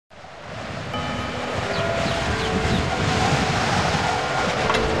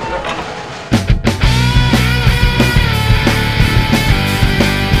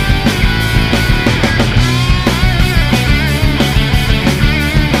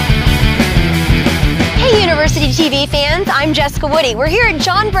University TV fans, I'm Jessica Woody. We're here at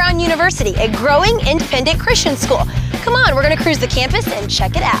John Brown University, a growing independent Christian school. Come on, we're going to cruise the campus and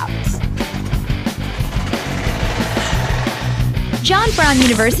check it out. John Brown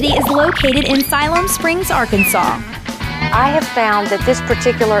University is located in Siloam Springs, Arkansas. I have found that this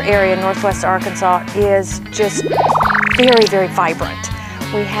particular area, Northwest Arkansas, is just very, very vibrant.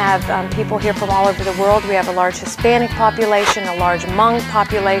 We have people here from all over the world. We have a large Hispanic population, a large Hmong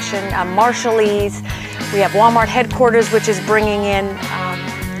population, Marshallese. We have Walmart headquarters, which is bringing in,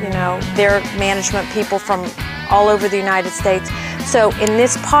 their management people from all over the United States. So in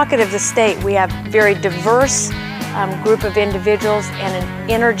this pocket of the state, we have very diverse group of individuals and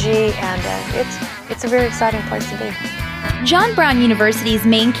an energy, and it's a very exciting place to be. John Brown University's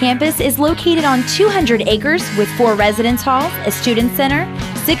main campus is located on 200 acres with 4 residence halls, a student center,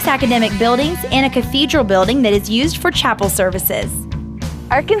 6 academic buildings, and a cathedral building that is used for chapel services.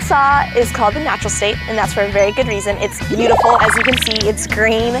 Arkansas is called the natural state, and that's for a very good reason. It's beautiful, as you can see, it's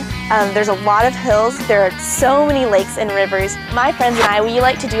green. There's a lot of hills. There are so many lakes and rivers. My friends and I, we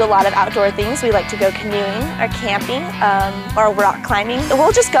like to do a lot of outdoor things. We like to go canoeing or camping or rock climbing.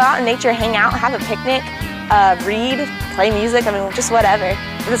 We'll just go out in nature, hang out, have a picnic, read, play music, just whatever.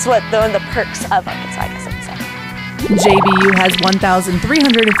 That's one of the perks of Arkansas, I guess I would say. JBU has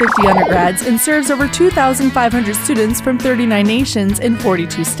 1,350 undergrads and serves over 2,500 students from 39 nations in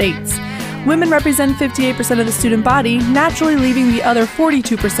 42 states. Women represent 58% of the student body, naturally leaving the other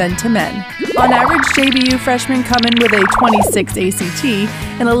 42% to men. On average, JBU freshmen come in with a 26 ACT,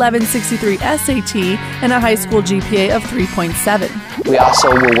 an 1163 SAT, and a high school GPA of 3.7. We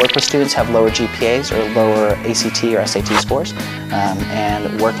also will work with students who have lower GPAs or lower ACT or SAT scores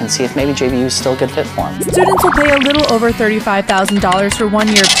and work and see if maybe JBU is still a good fit for them. Students will pay a little over $35,000 for 1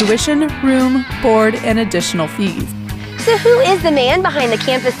 year of tuition, room, board, and additional fees. So who is the man behind the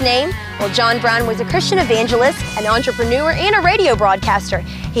campus name? Well, John Brown was a Christian evangelist, an entrepreneur, and a radio broadcaster.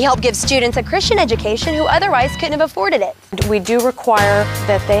 He helped give students a Christian education who otherwise couldn't have afforded it. We do require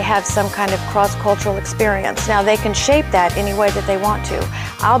that they have some kind of cross-cultural experience. Now, they can shape that any way that they want to.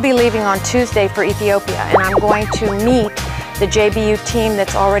 I'll be leaving on Tuesday for Ethiopia, and I'm going to meet the JBU team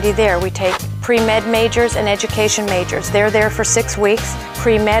that's already there. We take pre-med majors and education majors. They're there for 6 weeks.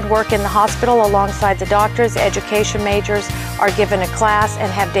 Pre-med work in the hospital alongside the doctors. Education majors are given a class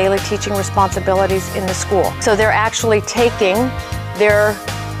and have daily teaching responsibilities in the school. So they're actually taking their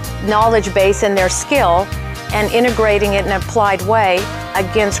knowledge base and their skill and integrating it in an applied way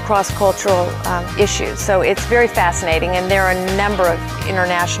against cross-cultural issues. So it's very fascinating, and there are a number of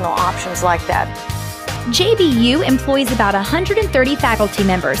international options like that. JBU employs about 130 faculty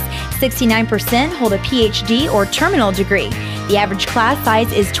members. 69% hold a PhD or terminal degree. The average class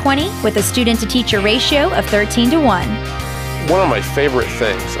size is 20, with a student-to-teacher ratio of 13 to 1. One of my favorite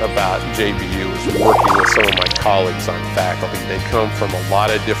things about JBU is working with some of my colleagues on faculty. They come from a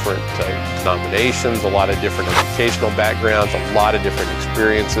lot of different denominations, a lot of different educational backgrounds, a lot of different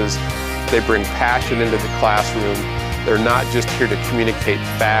experiences. They bring passion into the classroom. They're not just here to communicate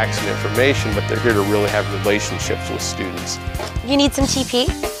facts and information, but they're here to really have relationships with students. You need some TP?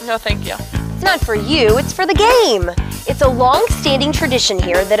 No, thank you. It's not for you, it's for the game. It's a long-standing tradition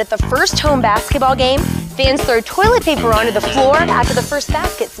here that at the first home basketball game, fans throw toilet paper onto the floor after the first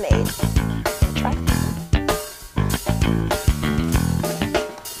basket's made. Try.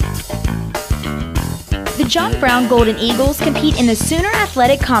 The John Brown Golden Eagles compete in the Sooner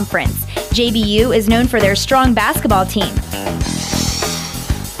Athletic Conference. JBU is known for their strong basketball team.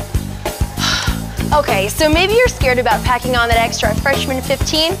 Okay, so maybe you're scared about packing on that extra freshman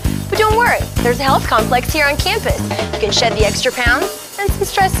 15, but don't worry, there's a health complex here on campus. You can shed the extra pounds and some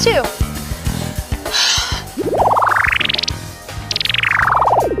stress too.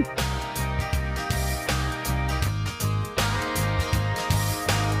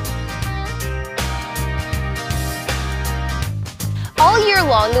 All year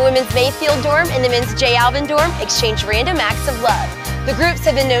long, the women's Mayfield dorm and the men's J. Alvin dorm exchange random acts of love. The groups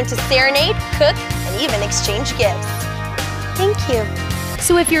have been known to serenade, cook, and even exchange gifts. Thank you.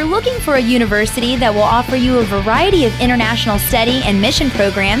 So if you're looking for a university that will offer you a variety of international study and mission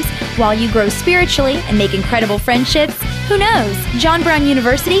programs while you grow spiritually and make incredible friendships, who knows? John Brown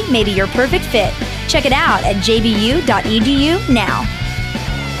University may be your perfect fit. Check it out at jbu.edu now.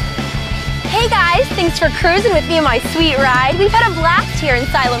 Hey guys, thanks for cruising with me on my sweet ride. We've had a blast here in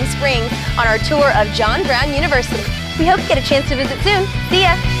Siloam Springs on our tour of John Brown University. We hope you get a chance to visit soon. See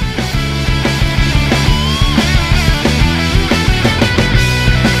ya!